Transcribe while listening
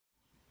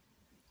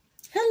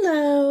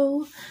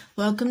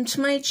Welcome to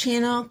my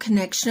channel,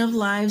 Connection of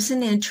Lives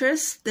and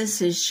Interests.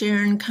 This is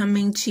Sharon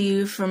coming to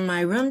you from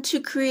my room to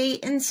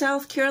create in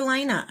South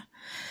Carolina.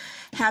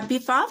 Happy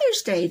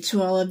Father's Day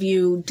to all of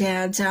you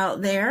dads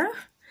out there.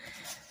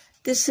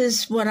 This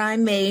is what I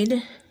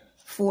made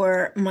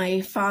for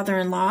my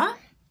father-in-law,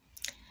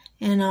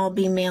 and I'll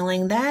be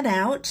mailing that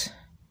out.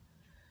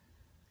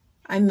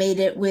 I made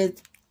it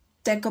with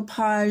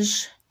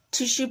decoupage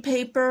tissue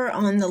paper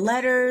on the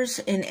letters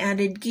and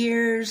added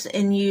gears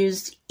and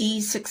used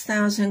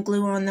E6000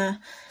 glue on the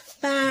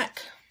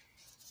back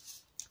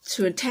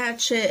to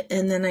attach it.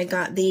 And then I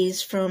got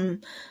these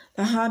from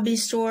the hobby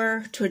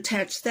store to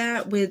attach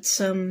that with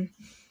some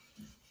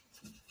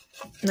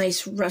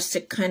nice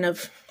rustic kind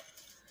of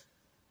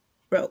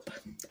rope.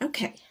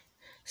 Okay,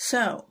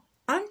 so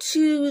on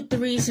to the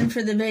reason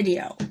for the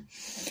video.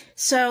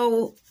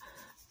 So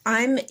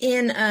I'm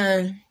in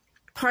a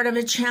part of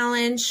a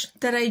challenge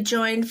that I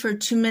joined for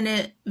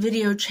 2-minute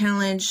video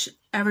challenge,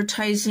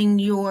 advertising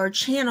your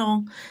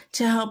channel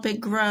to help it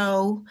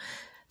grow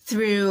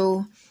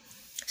through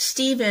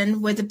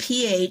Stephen with a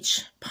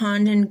PH,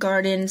 Pond and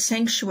Garden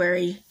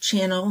Sanctuary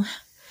channel,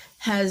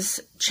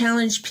 has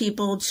challenged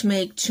people to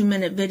make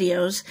 2-minute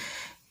videos.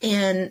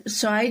 And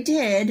so I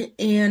did,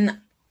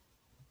 and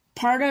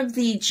part of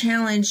the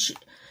challenge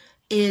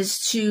is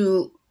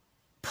to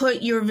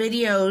put your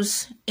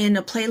videos in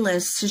a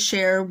playlist to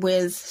share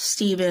with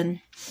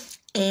Stephen.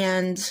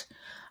 And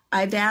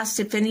I've asked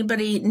if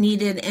anybody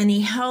needed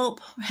any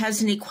help,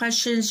 has any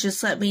questions,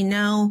 just let me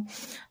know.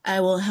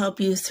 I will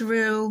help you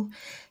through.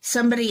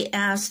 Somebody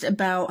asked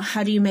about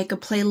how do you make a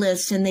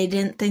playlist, and they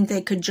didn't think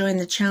they could join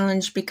the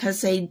challenge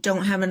because they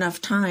don't have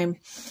enough time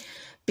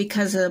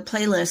because of the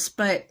playlist.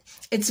 But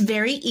it's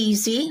very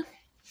easy.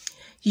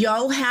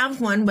 Y'all have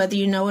one, whether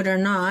you know it or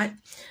not.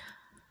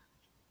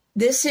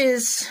 This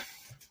is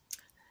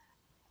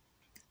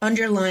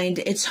underlined,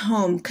 it's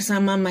home, because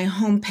I'm on my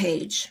home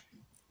page.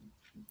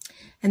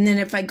 And then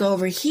if I go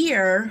over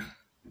here,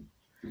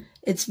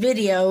 it's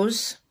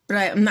videos, but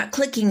I'm not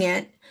clicking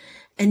it.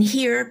 And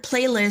here,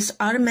 playlists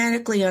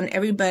automatically on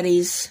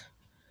everybody's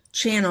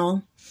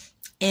channel.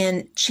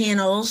 And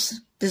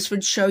channels, this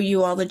would show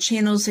you all the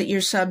channels that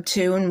you're subbed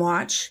to and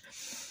watch.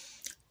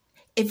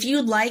 If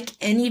you like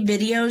any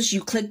videos,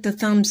 you click the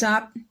thumbs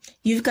up,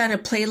 you've got a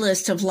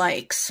playlist of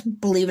likes,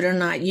 believe it or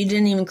not. You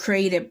didn't even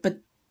create it, but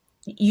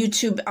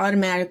YouTube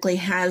automatically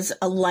has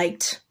a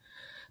liked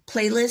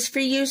playlist for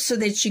you so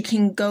that you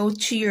can go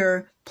to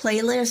your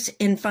playlist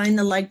and find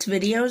the liked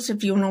videos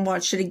if you want to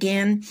watch it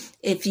again.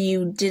 If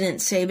you didn't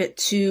save it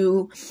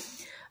to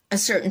a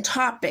certain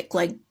topic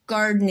like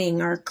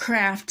gardening or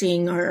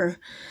crafting or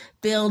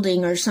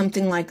building or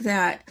something like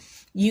that,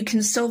 you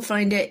can still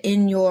find it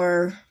in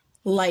your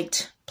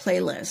liked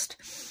playlist.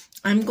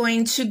 I'm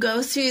going to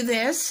go through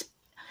this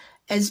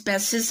as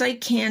best as I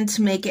can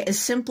to make it as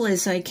simple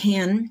as I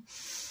can.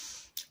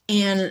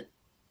 And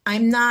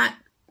I'm not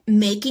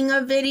making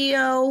a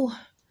video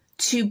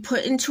to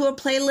put into a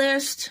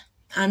playlist.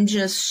 I'm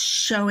just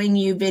showing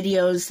you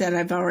videos that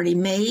I've already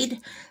made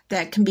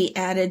that can be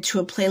added to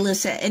a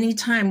playlist at any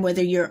time.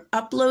 Whether you're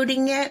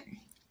uploading it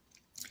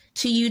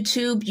to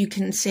YouTube, you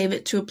can save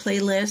it to a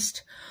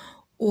playlist,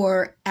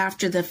 or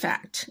after the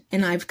fact.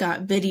 And I've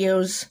got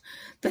videos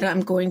that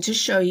I'm going to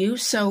show you.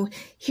 So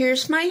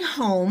here's my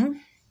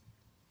home,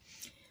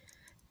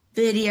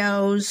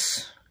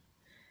 videos,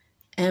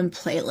 and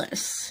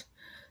playlists.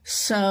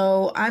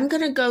 So I'm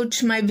going to go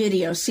to my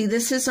video. See,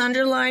 this is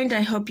underlined.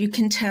 I hope you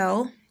can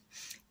tell.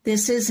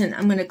 This isn't.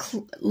 I'm going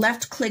to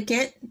left click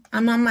it.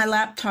 I'm on my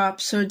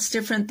laptop, so it's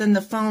different than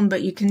the phone,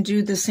 but you can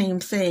do the same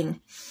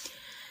thing.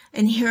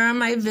 And here are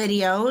my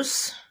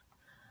videos.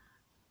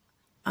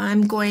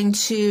 I'm going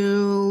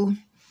to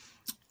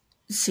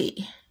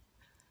see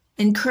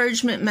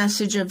encouragement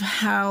message of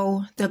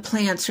how the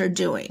plants are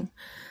doing.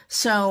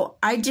 So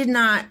I did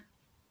not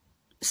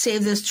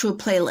save this to a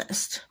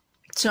playlist.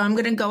 So I'm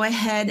going to go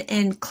ahead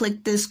and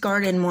click this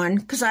garden one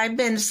because I've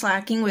been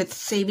slacking with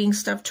saving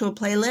stuff to a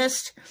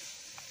playlist,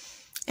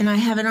 and I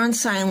have it on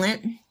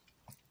silent.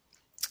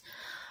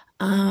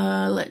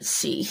 Let's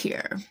see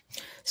here.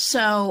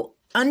 So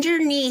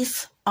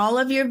underneath all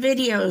of your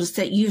videos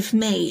that you've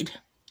made,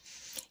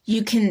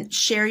 you can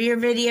share your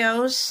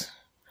videos,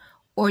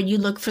 or you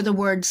look for the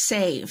word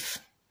save.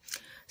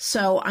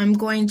 So I'm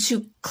going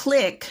to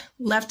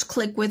left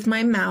click with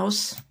my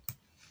mouse.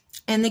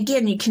 And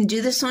again, you can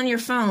do this on your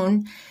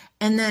phone.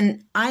 And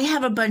then I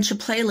have a bunch of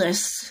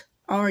playlists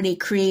already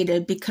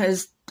created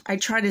because I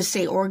try to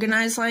stay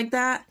organized like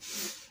that.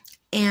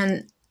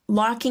 And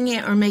locking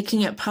it or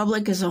making it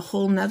public is a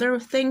whole nother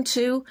thing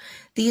too.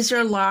 These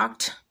are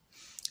locked.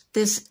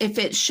 This, if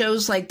it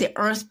shows like the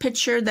earth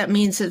picture, that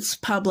means it's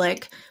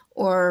public.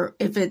 Or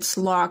if it's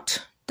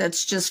locked,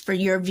 that's just for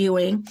your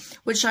viewing,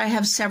 which I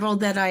have several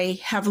that I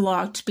have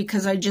locked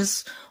because I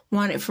just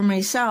want it for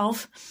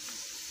myself.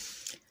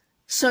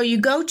 So you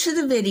go to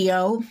the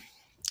video,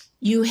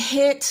 you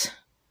hit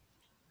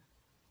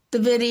the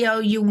video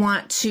you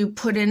want to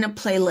put in a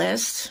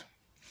playlist,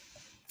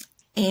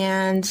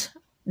 and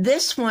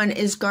This one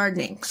is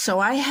gardening. So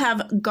I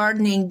have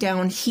gardening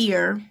down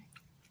here.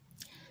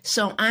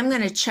 So I'm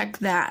going to check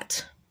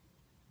that.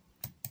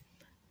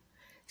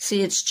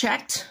 See, it's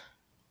checked.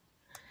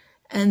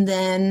 And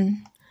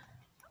then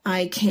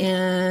I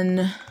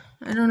can,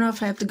 I don't know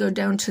if I have to go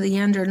down to the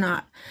end or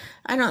not.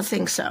 I don't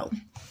think so.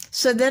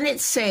 So then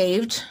it's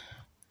saved.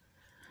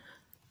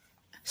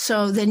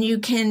 So then you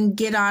can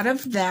get out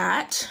of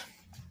that.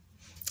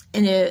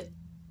 And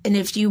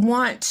if you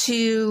want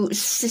to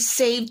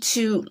save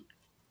to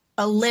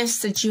a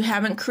list that you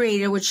haven't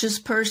created, which this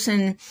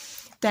person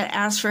that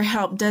asked for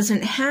help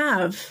doesn't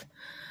have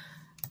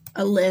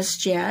a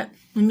list yet.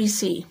 Let me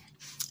see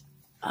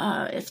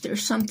if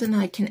there's something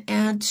I can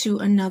add to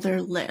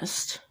another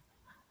list.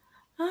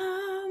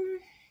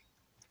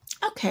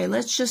 Okay,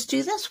 let's just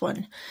do this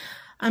one.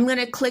 I'm going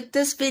to click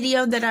this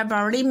video that I've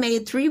already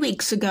made 3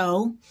 weeks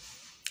ago,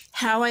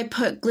 how I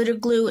put glitter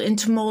glue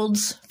into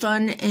molds,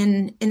 fun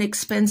and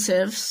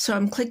inexpensive. So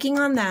I'm clicking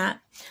on that.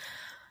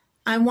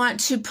 I want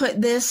to put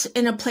this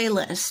in a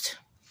playlist.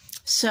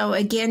 So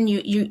again,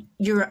 you've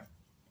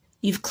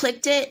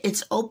clicked it,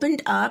 it's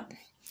opened up.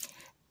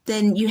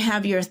 Then you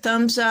have your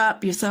thumbs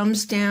up, your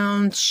thumbs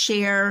down,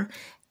 share,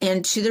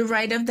 and to the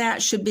right of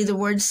that should be the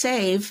word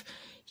save.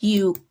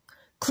 You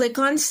click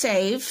on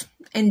save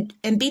and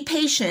be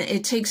patient.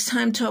 It takes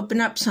time to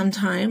open up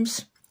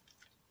sometimes.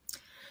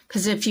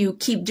 Because if you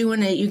keep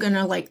doing it, you're going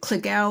to like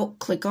click out,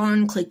 click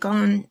on,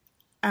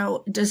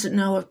 out. It doesn't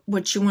know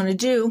what you want to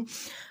do.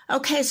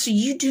 Okay, so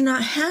you do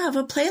not have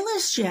a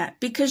playlist yet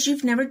because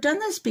you've never done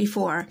this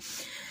before.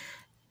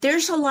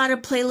 There's a lot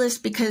of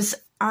playlists because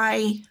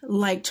I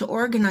like to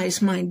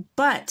organize mine.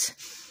 But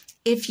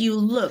if you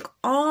look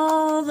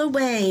all the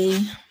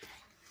way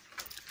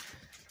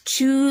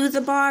to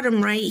the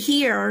bottom right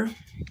here,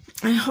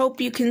 I hope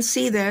you can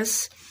see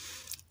this.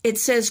 It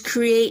says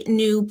create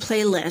new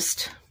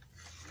playlist.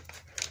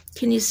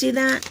 Can you see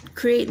that?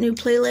 Create new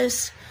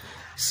playlist.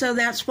 So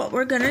that's what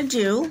we're going to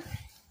do.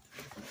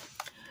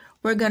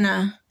 We're going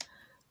to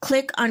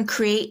click on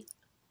create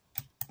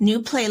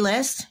new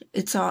playlist.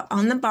 It's all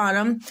on the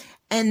bottom.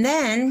 And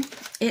then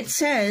it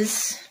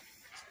says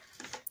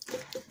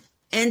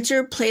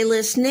enter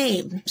playlist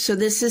name. So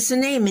this is the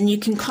name and you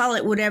can call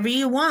it whatever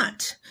you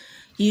want.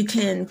 You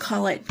can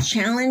call it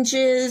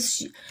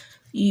challenges,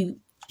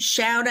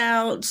 shout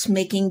outs,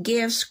 making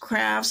gifts,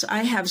 crafts. I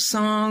have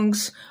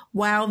songs,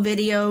 wow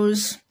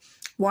videos,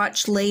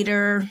 watch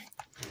later.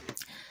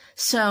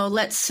 So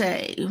let's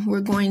say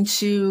we're going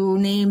to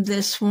name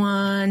this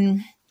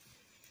one.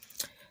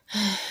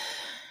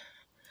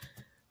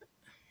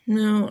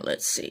 No,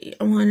 let's see.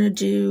 I want to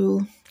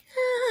do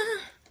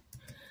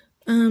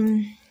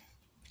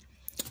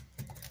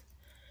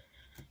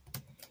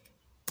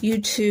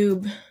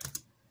YouTube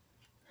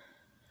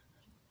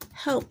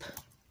help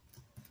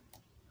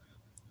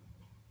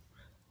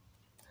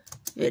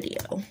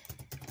video.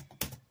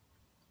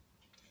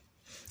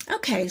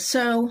 Okay,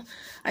 so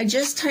I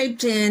just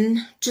typed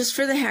in, just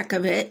for the heck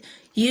of it,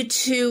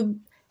 YouTube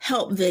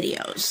help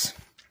videos.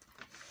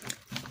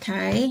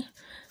 Okay,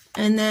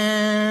 and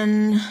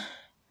then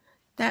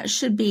that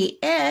should be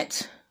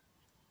it.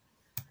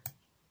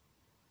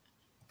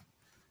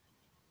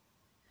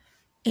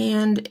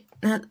 And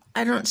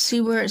I don't see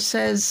where it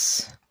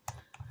says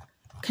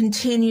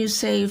continue,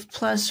 save,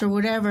 plus, or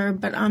whatever,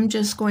 but I'm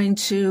just going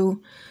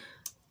to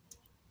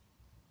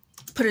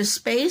put a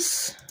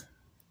space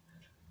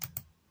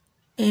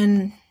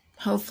and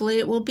hopefully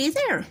it will be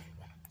there.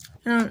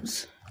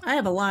 I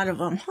have a lot of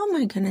them. Oh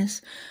my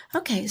goodness.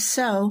 Okay,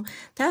 so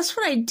that's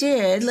what I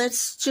did.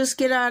 Let's just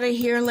get out of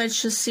here.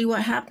 Let's just see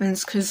what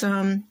happens because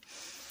on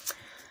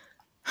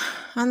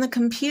the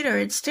computer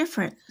it's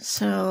different.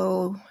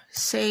 So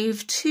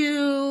save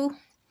to.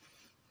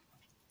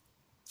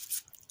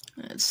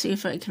 Let's see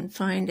if I can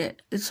find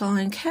it. It's all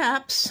in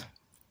caps.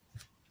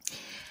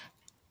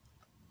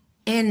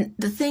 And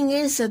the thing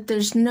is that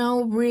there's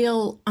no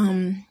real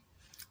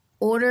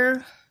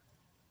order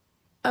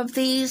of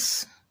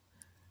these.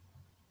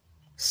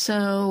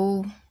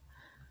 So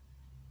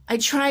I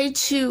try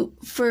to,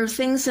 for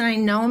things that I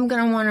know I'm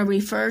going to want to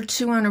refer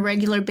to on a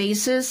regular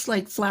basis,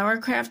 like flower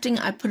crafting,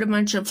 I put a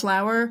bunch of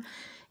flower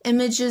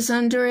images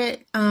under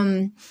it.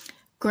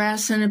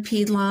 Grass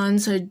centipede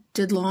lawns, I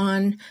did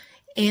lawn.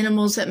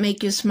 Animals that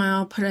make you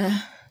smile, put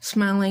a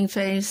smiling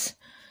face.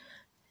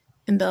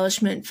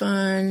 Embellishment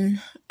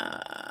fun.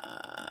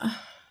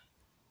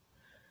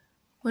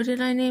 What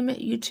did I name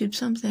it? YouTube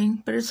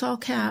something, but it's all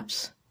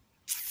caps.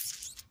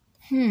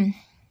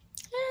 Let's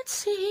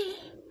see.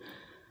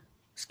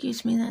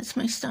 Excuse me, that's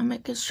my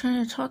stomach. It's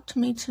trying to talk to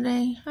me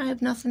today. I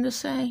have nothing to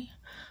say.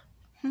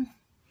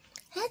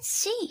 Let's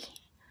see.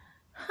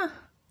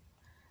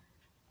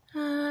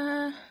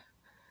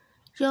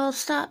 Y'all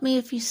stop me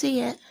if you see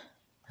it.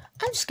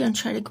 I'm just going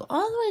to try to go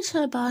all the way to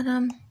the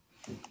bottom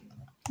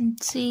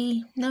and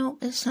see. No,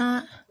 it's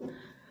not.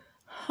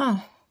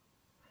 I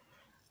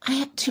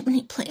have too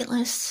many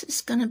playlists.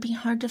 It's going to be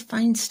hard to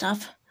find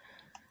stuff.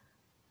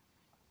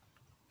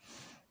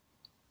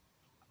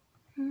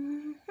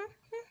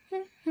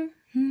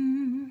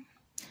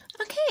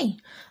 Okay,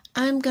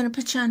 I'm going to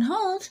put you on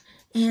hold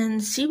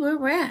and see where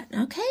we're at.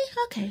 Okay,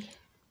 okay.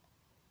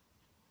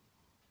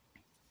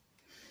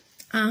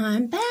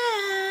 I'm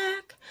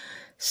back.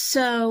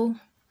 So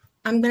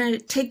I'm going to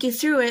take you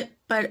through it,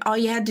 but all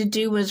you had to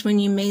do was when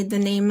you made the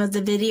name of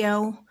the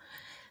video,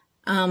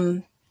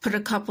 put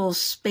a couple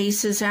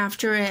spaces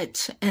after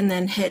it and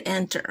then hit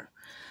enter.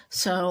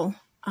 So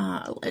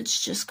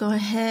let's just go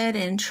ahead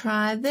and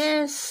try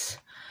this.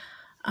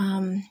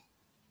 I'm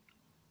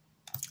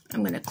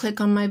going to click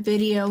on my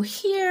video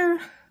here.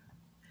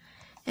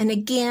 And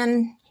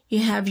again, you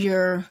have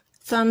your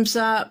thumbs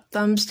up,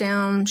 thumbs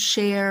down,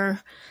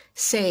 share,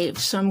 save.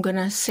 So I'm going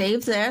to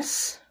save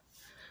this.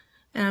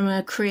 And I'm going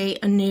to create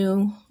a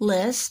new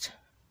list.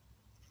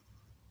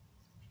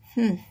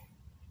 I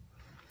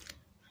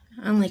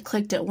only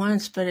clicked it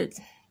once, but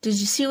did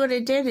you see what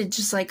it did? It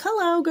just like,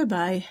 hello,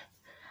 goodbye.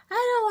 I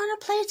don't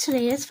want to play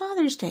today. It's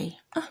Father's Day.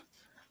 Oh,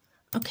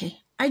 okay.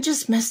 I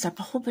just messed up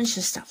a whole bunch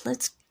of stuff.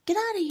 Let's get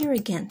out of here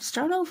again.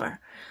 Start over.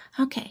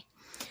 Okay.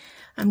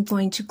 I'm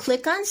going to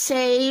click on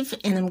save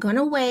and I'm going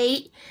to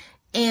wait.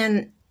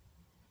 And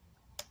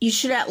you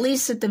should at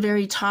least at the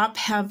very top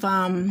have,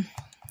 let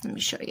me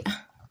show you.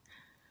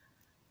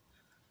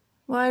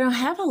 Well, I don't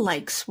have a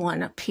likes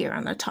one up here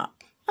on the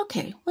top.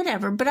 Okay,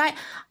 whatever. But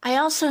I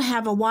also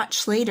have a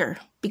watch later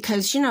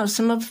because, you know,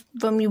 some of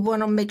them you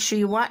want to make sure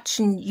you watch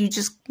and you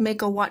just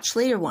make a watch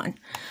later one.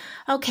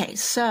 Okay,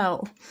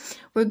 so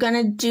we're going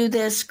to do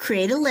this,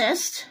 create a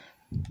list,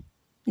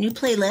 new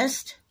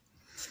playlist.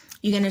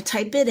 You're going to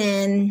type it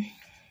in.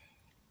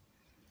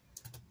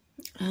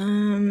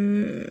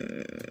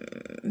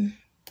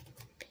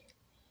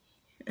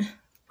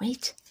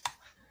 Wait.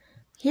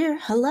 Here,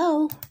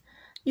 hello.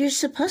 You're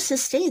supposed to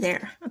stay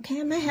there. Okay,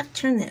 I might have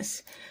to turn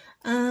this.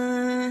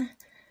 I'm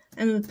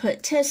going to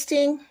put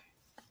testing.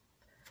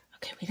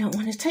 Okay, we don't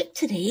want to type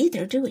today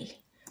either, do we?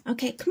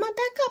 Okay, come on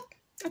back up.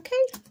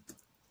 Okay.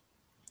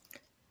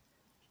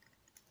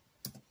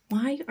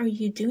 Why are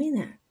you doing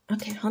that?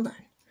 Okay, hold on.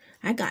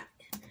 I got it.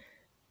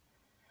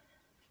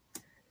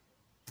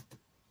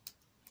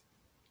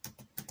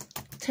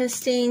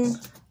 Testing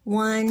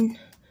 1,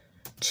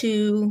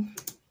 2,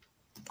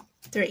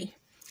 3.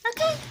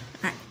 Okay. All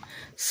right.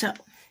 So,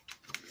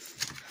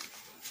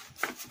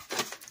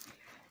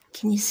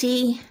 can you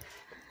see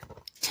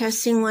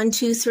testing 1,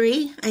 2,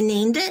 3? I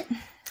named it.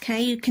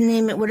 Okay, you can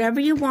name it whatever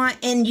you want,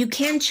 and you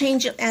can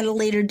change it at a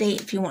later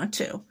date if you want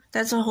to.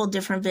 That's a whole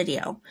different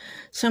video.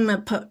 So I'm going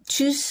to put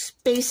 2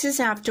 spaces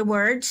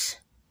afterwards,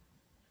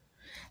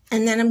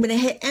 and then I'm going to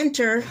hit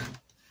enter.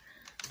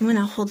 I'm going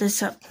to hold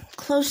this up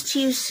close to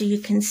you so you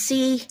can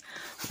see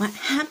what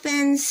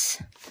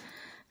happens.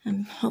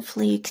 And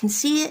hopefully you can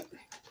see it.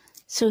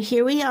 So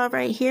here we are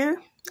right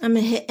here. I'm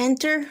going to hit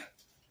enter.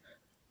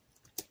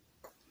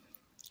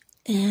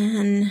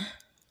 And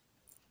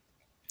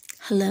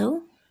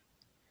hello?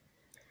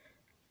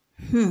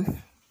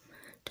 Don't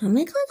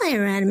make a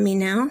liar out of me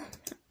now.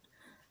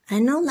 I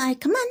know lie.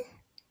 Come on.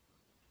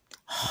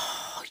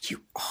 Oh,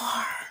 you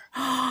are.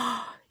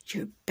 Oh,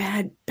 you're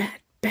bad,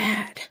 bad,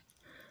 bad.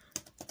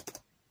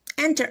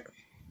 Enter.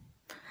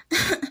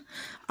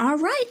 All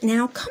right,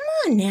 now, come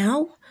on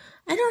now.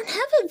 I don't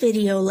have a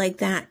video like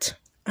that.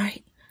 All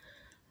right.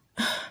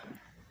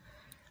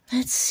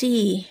 Let's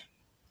see.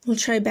 We'll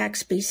try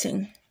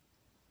backspacing.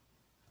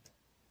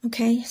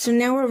 Okay, so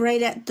now we're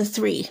right at the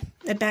 3.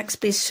 The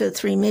backspace to the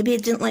 3. Maybe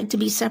it didn't like to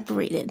be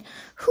separated.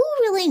 Who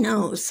really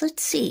knows?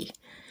 Let's see.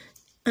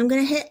 I'm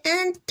going to hit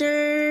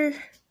enter.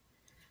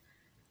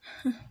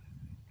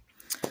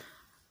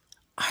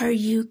 Are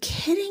you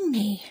kidding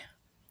me?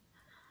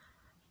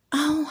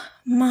 Oh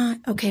my.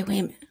 Okay, wait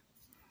a minute.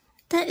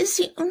 That is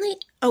the only.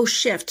 Oh,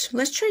 shift.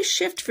 Let's try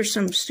shift for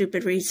some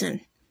stupid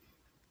reason.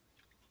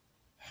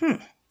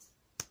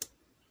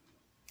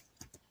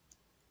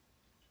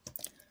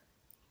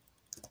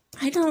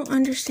 I don't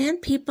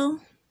understand,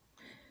 people.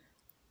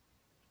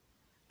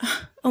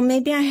 Oh,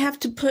 maybe I have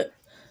to put.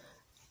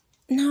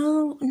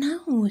 No,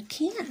 I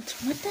can't.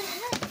 What the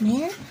heck,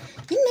 man?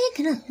 You're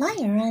making a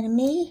liar out of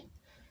me.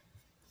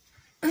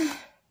 All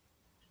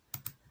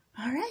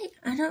right,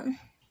 I don't.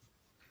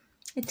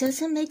 It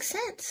doesn't make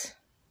sense.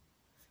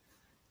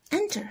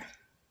 Enter.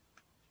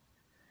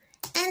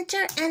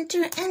 Enter,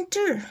 enter,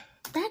 enter.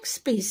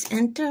 Backspace,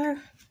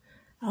 enter.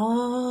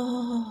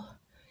 Oh,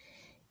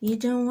 you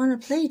don't want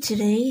to play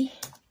today.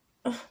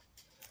 Oh.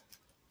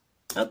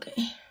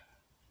 Okay.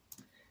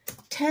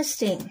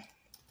 Testing.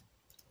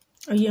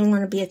 Oh, you don't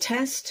want to be a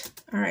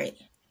test? All right.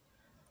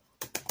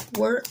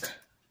 Work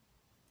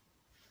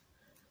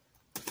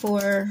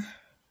for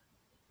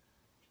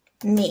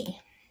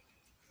me.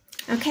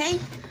 Okay?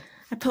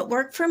 I put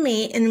work for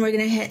me, and we're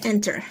going to hit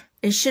enter.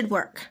 It should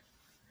work.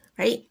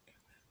 Right?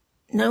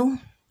 No?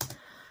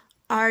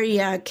 Are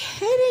you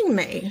kidding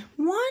me?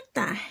 What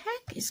the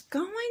heck is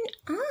going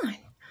on?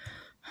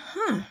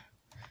 Huh.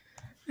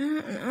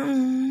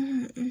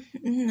 I'm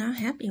not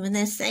happy with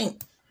this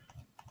thing.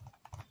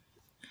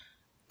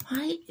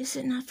 Why is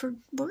it not for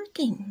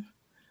working?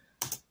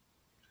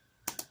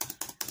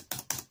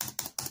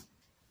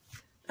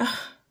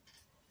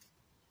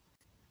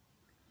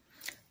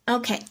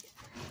 Okay,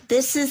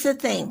 this is the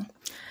thing.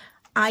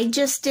 I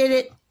just did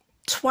it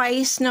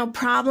twice, no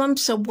problem.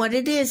 So what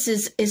it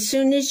is as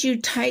soon as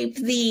you type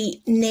the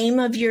name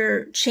of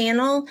your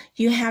channel,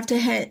 you have to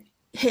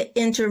hit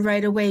enter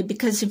right away,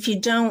 because if you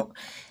don't,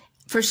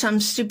 for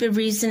some stupid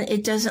reason,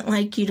 it doesn't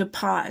like you to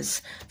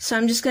pause. So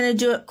I'm just going to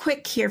do it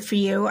quick here for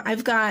you.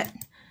 I've got,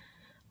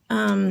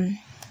 I'm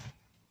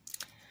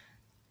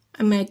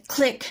going to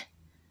click,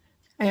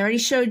 I already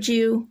showed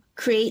you,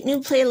 create new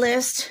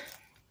playlist.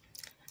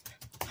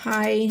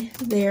 Hi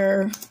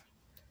there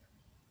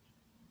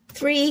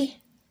 3,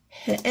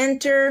 hit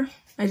enter.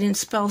 I didn't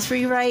spell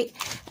 3 right.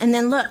 And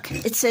then look,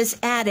 it says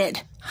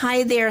added,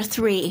 hi there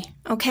 3,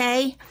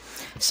 okay?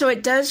 So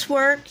it does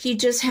work. You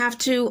just have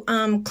to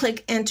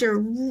click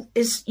enter.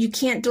 You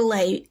can't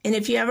delay. And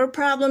if you have a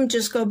problem,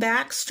 just go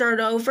back,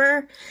 start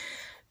over,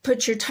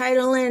 put your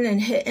title in,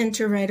 and hit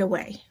enter right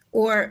away.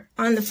 Or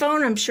on the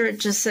phone, I'm sure it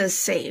just says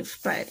save,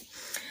 but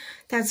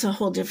that's a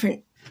whole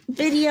different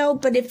video.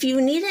 But if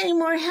you need any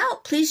more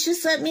help, please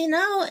just let me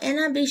know, and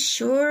I'll be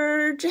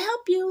sure to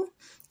help you.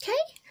 Okay?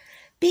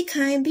 Be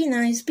kind, be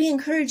nice, be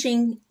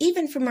encouraging,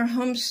 even from our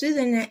homes through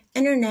the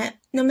internet,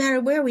 no matter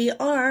where we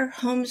are,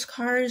 homes,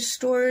 cars,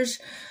 stores,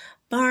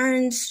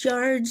 barns,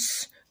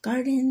 yards,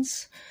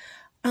 gardens.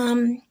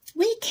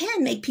 We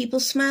can make people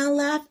smile,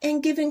 laugh,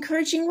 and give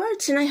encouraging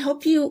words. And I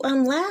hope you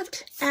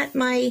laughed at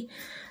my,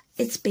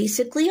 it's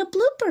basically a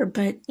blooper,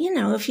 but, you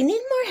know, if you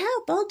need more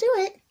help, I'll do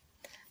it.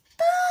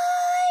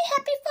 Bye!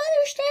 Happy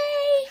Father's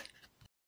Day!